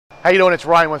How you doing? It's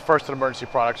Ryan with First Emergency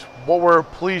Products. What we're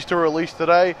pleased to release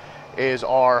today is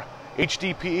our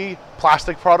HDPE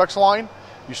plastic products line.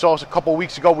 You saw us a couple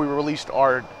weeks ago. We released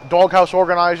our doghouse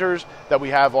organizers that we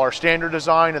have our standard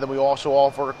design, and then we also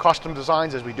offer custom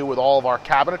designs as we do with all of our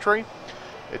cabinetry.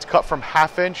 It's cut from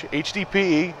 1/2-inch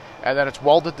HDPE, and then it's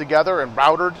welded together and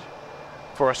routed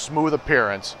for a smooth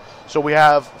appearance. So we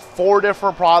have 4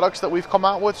 different products that we've come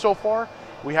out with so far.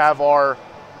 We have our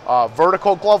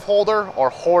vertical glove holder, our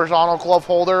horizontal glove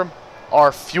holder,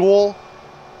 our fuel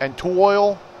and tool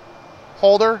oil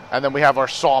holder, and then we have our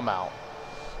saw mount.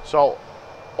 So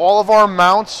all of our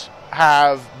mounts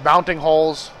have mounting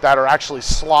holes that are actually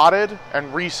slotted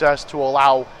and recessed to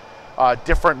allow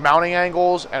different mounting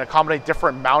angles and accommodate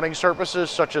different mounting surfaces,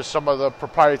 such as some of the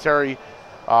proprietary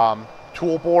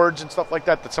tool boards and stuff like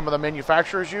that that some of the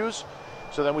manufacturers use.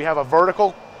 So then we have a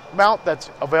vertical mount that's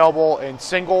available in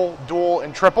single, dual,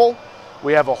 and triple.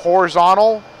 We have a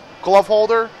horizontal glove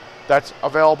holder that's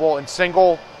available in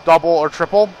single, double, or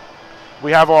triple.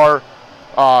 We have our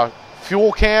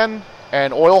fuel can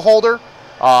and oil holder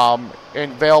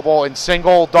available in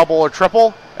single, double, or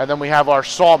triple. And then we have our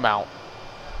saw mount.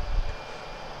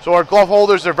 So our glove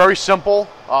holders are very simple.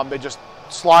 They just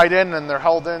slide in and they're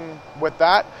held in with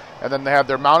that. And then they have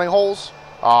their mounting holes.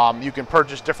 You can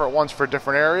purchase different ones for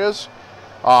different areas.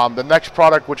 The next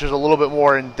product, which is a little bit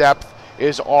more in depth,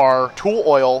 is our tool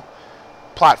oil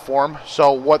platform.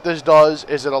 So what this does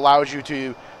is it allows you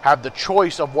to have the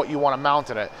choice of what you want to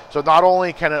mount in it. So not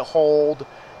only can it hold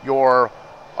your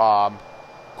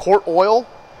quart oil,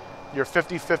 your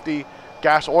 50-50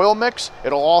 gas oil mix,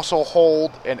 it'll also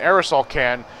hold an aerosol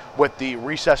can with the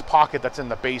recessed pocket that's in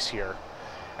the base here.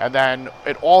 And then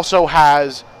it also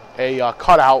has a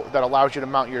cutout that allows you to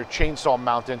mount your chainsaw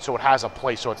mount in, so it has a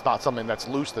place, so it's not something that's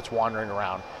loose that's wandering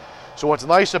around. So what's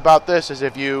nice about this is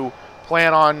if you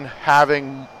plan on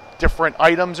having different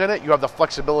items in it, you have the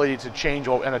flexibility to change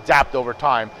and adapt over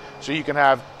time. So you can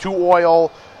have 2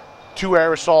 oil, 2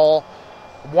 aerosol,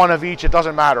 1 of each, it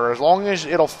doesn't matter. As long as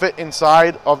it'll fit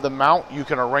inside of the mount, you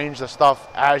can arrange the stuff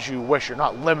as you wish. You're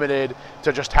not limited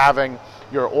to just having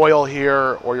your oil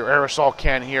here or your aerosol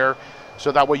can here.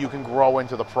 So that way you can grow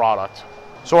into the product.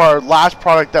 So our last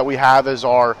product that we have is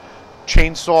our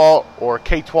chainsaw or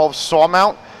K12 saw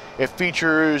mount. It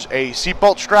features a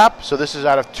seatbelt strap. So this is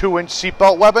out of 2-inch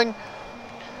seatbelt webbing.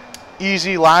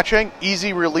 Easy latching,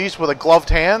 easy release with a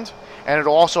gloved hand. And it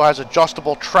also has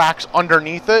adjustable tracks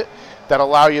underneath it that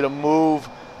allow you to move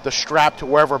the strap to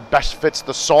wherever best fits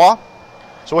the saw.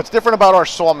 So what's different about our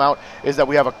saw mount is that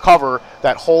we have a cover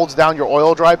that holds down your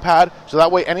oil dry pad, so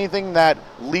that way anything that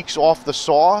leaks off the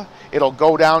saw, it'll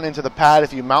go down into the pad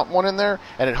if you mount one in there,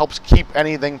 and it helps keep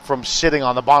anything from sitting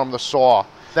on the bottom of the saw.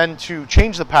 Then to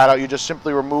change the pad out, you just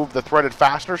simply remove the threaded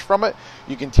fasteners from it.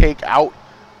 You can take out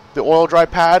the oil dry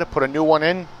pad, put a new one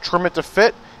in, trim it to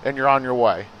fit, and you're on your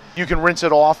way. You can rinse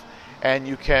it off, and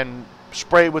you can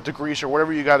spray it with the grease or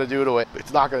whatever you got to do to it.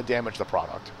 It's not going to damage the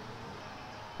product.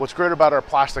 What's great about our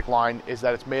plastic line is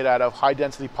that it's made out of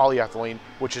high-density polyethylene,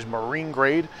 which is marine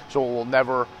grade, so it will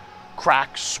never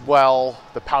crack, swell,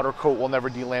 the powder coat will never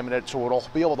delaminate, so it'll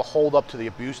be able to hold up to the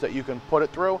abuse that you can put it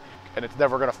through, and it's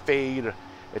never going to fade.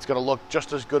 It's going to look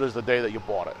just as good as the day that you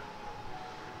bought it.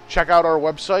 Check out our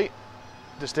website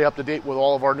to stay up to date with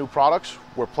all of our new products.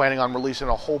 We're planning on releasing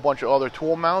a whole bunch of other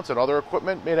tool mounts and other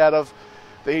equipment made out of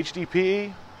the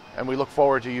HDPE, and we look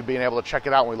forward to you being able to check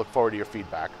it out, and we look forward to your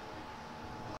feedback.